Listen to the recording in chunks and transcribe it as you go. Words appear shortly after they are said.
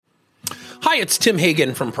Hi, it's Tim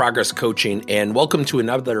Hagen from Progress Coaching, and welcome to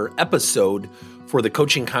another episode for the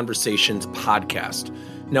Coaching Conversations podcast.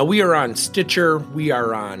 Now, we are on Stitcher, we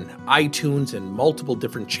are on iTunes, and multiple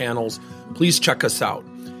different channels. Please check us out.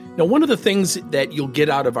 Now, one of the things that you'll get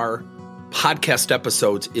out of our podcast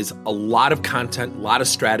episodes is a lot of content, a lot of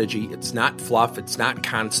strategy. It's not fluff, it's not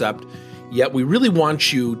concept, yet we really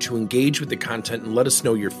want you to engage with the content and let us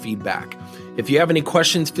know your feedback. If you have any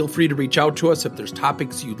questions, feel free to reach out to us. If there's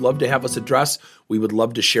topics you'd love to have us address, we would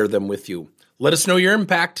love to share them with you. Let us know your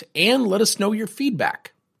impact and let us know your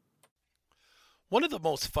feedback. One of the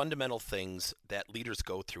most fundamental things that leaders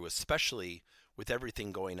go through, especially with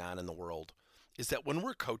everything going on in the world, is that when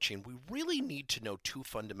we're coaching, we really need to know two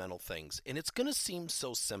fundamental things. And it's going to seem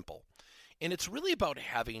so simple. And it's really about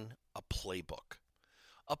having a playbook.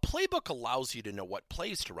 A playbook allows you to know what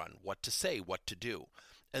plays to run, what to say, what to do.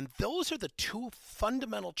 And those are the two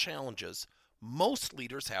fundamental challenges most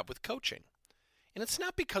leaders have with coaching. And it's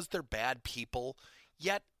not because they're bad people,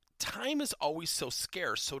 yet time is always so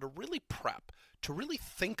scarce. So to really prep, to really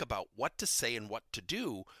think about what to say and what to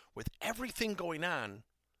do with everything going on,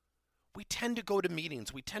 we tend to go to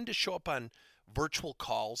meetings, we tend to show up on virtual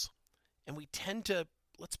calls, and we tend to,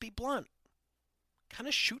 let's be blunt, kind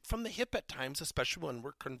of shoot from the hip at times, especially when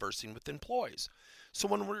we're conversing with employees. So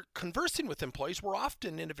when we're conversing with employees, we're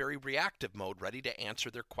often in a very reactive mode, ready to answer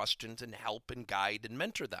their questions and help and guide and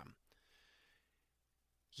mentor them.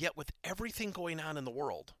 Yet with everything going on in the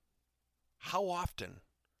world, how often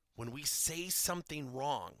when we say something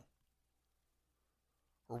wrong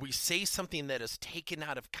or we say something that is taken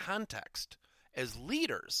out of context, as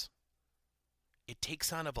leaders, it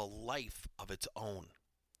takes on of a life of its own.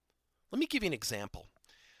 Let me give you an example.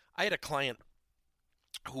 I had a client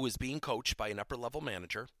who was being coached by an upper-level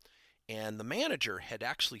manager, and the manager had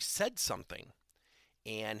actually said something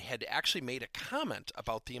and had actually made a comment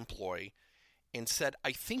about the employee and said,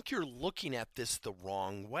 I think you're looking at this the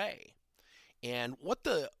wrong way. And what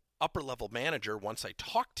the upper-level manager, once I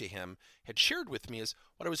talked to him, had shared with me is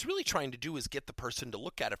what I was really trying to do is get the person to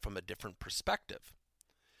look at it from a different perspective.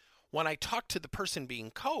 When I talked to the person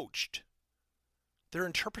being coached, their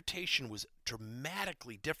interpretation was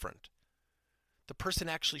dramatically different. The person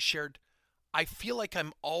actually shared, I feel like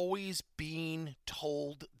I'm always being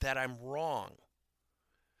told that I'm wrong.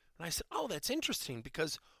 And I said, oh, that's interesting,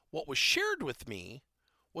 because what was shared with me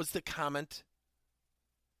was the comment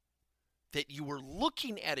that you were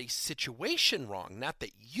looking at a situation wrong, not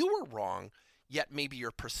that you were wrong, yet maybe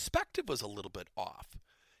your perspective was a little bit off.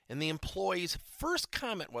 And the employee's first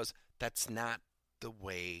comment was, that's not the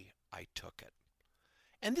way I took it.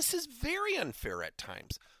 And this is very unfair at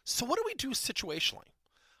times. So what do we do situationally?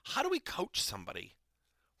 How do we coach somebody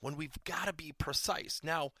when we've got to be precise?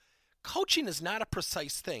 Now, coaching is not a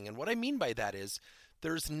precise thing. And what I mean by that is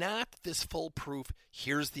there's not this foolproof,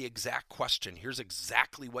 here's the exact question, here's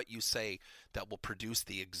exactly what you say that will produce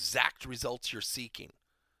the exact results you're seeking.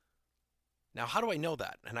 Now, how do I know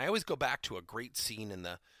that? And I always go back to a great scene in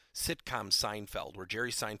the sitcom Seinfeld where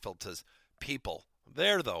Jerry Seinfeld says, people,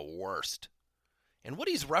 they're the worst. And what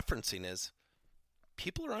he's referencing is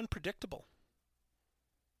people are unpredictable.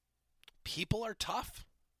 People are tough.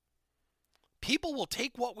 People will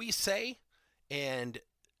take what we say and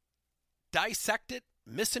dissect it,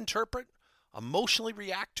 misinterpret, emotionally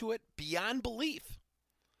react to it beyond belief.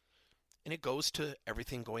 And it goes to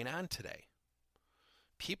everything going on today.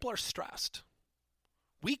 People are stressed.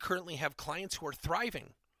 We currently have clients who are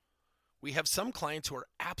thriving. We have some clients who are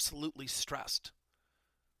absolutely stressed.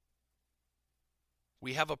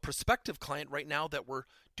 We have a prospective client right now that we're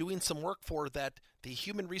doing some work for that the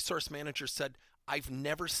human resource manager said, I've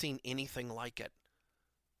never seen anything like it.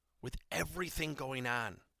 With everything going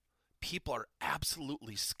on, people are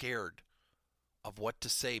absolutely scared of what to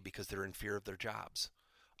say because they're in fear of their jobs.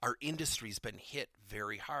 Our industry's been hit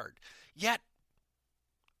very hard. Yet,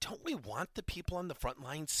 don't we want the people on the front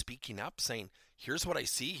line speaking up, saying, here's what I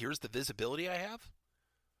see, here's the visibility I have?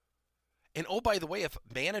 And oh, by the way, if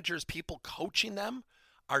managers, people coaching them,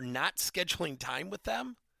 are not scheduling time with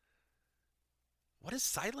them, what does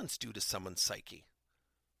silence do to someone's psyche?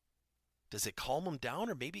 Does it calm them down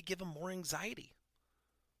or maybe give them more anxiety?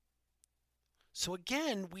 So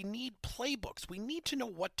again, we need playbooks. We need to know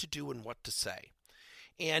what to do and what to say.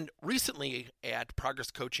 And recently at Progress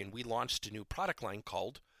Coaching, we launched a new product line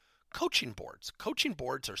called Coaching Boards. Coaching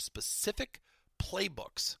Boards are specific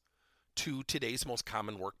playbooks to today's most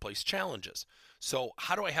common workplace challenges. So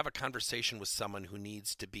how do I have a conversation with someone who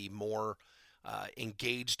needs to be more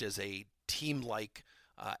engaged as a team-like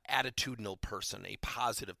attitudinal person, a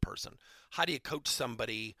positive person? How do you coach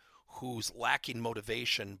somebody who's lacking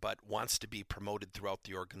motivation but wants to be promoted throughout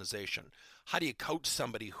the organization? How do you coach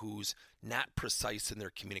somebody who's not precise in their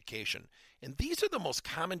communication? And these are the most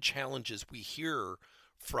common challenges we hear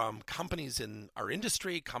from companies in our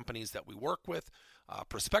industry, companies that we work with,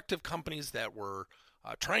 prospective companies that we're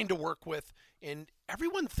trying to work with. And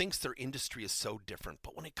everyone thinks their industry is so different.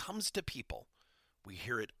 But when it comes to people, we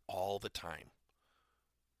hear it all the time.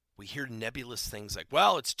 We hear nebulous things like,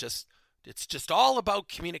 well, it's just all about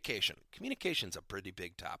communication. Communication's a pretty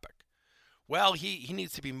big topic. Well, he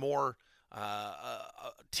needs to be more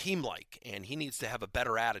team-like, and he needs to have a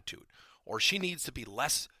better attitude, or she needs to be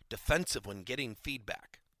less defensive when getting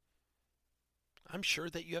feedback. I'm sure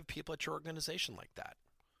that you have people at your organization like that.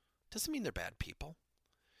 Doesn't mean they're bad people.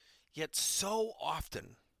 Yet so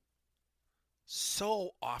often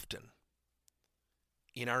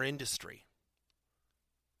in our industry,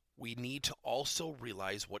 we need to also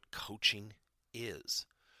realize what coaching is.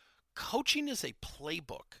 Coaching is a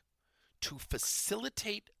playbook to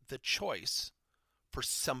facilitate the choice for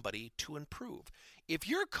somebody to improve. If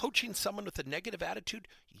you're coaching someone with a negative attitude,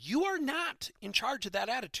 you are not in charge of that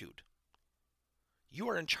attitude. You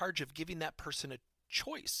are in charge of giving that person a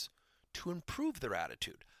choice to improve their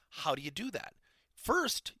attitude. How do you do that?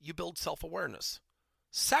 First, you build self-awareness.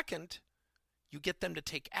 Second, you get them to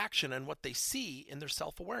take action on what they see in their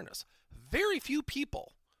self-awareness. Very few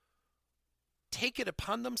people take it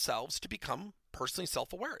upon themselves to become personally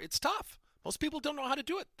self-aware. It's tough. Most people don't know how to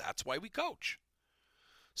do it. That's why we coach.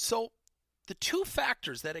 So the two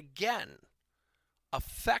factors that, again,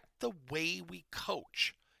 affect the way we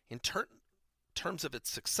coach in terms of its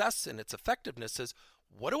success and its effectiveness is,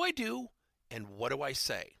 what do I do and what do I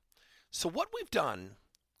say? So what we've done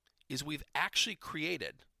is we've actually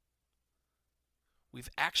created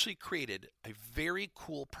a very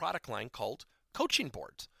cool product line called coaching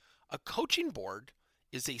boards. A coaching board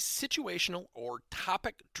is a situational or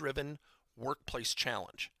topic-driven workplace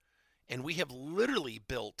challenge. And we have literally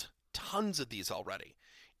built tons of these already.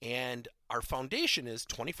 And our foundation is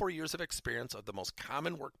 24 years of experience of the most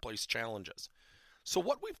common workplace challenges. So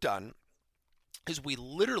what we've done is we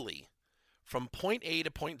literally, from point A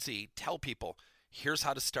to point Z, tell people, here's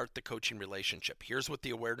how to start the coaching relationship. Here's what the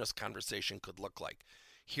awareness conversation could look like.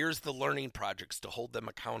 Here's the learning projects to hold them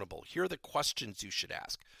accountable. Here are the questions you should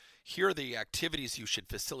ask. Here are the activities you should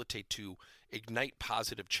facilitate to ignite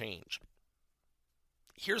positive change.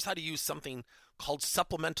 Here's how to use something called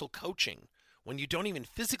supplemental coaching, when you don't even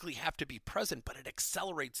physically have to be present, but it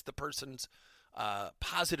accelerates the person's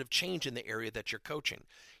positive change in the area that you're coaching.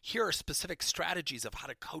 Here are specific strategies of how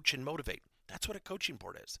to coach and motivate. That's what a coaching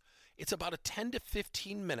board is. It's about a 10 to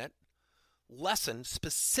 15 minute lesson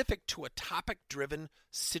specific to a topic-driven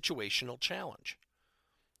situational challenge.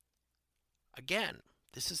 Again,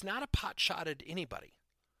 this is not a pot shot at anybody.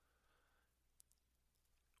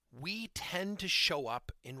 We tend to show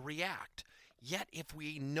up and react. Yet if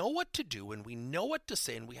we know what to do and we know what to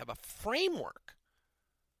say and we have a framework,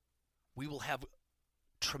 we will have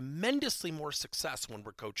tremendously more success when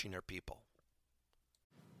we're coaching our people.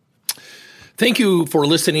 Thank you for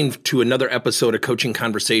listening to another episode of Coaching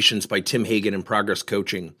Conversations by Tim Hagen and Progress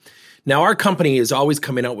Coaching. Now, our company is always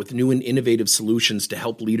coming out with new and innovative solutions to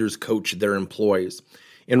help leaders coach their employees.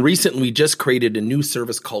 And recently, we just created a new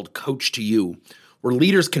service called Coach to You, where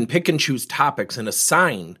leaders can pick and choose topics and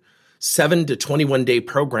assign 7 to 21 day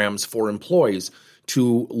programs for employees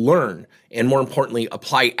to learn and, more importantly,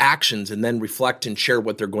 apply actions and then reflect and share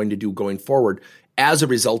what they're going to do going forward as a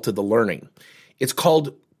result of the learning. It's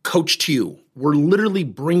called Coach to You. We're literally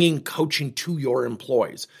bringing coaching to your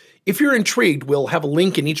employees. If you're intrigued, we'll have a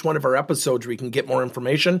link in each one of our episodes where you can get more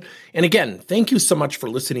information. And again, thank you so much for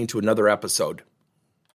listening to another episode.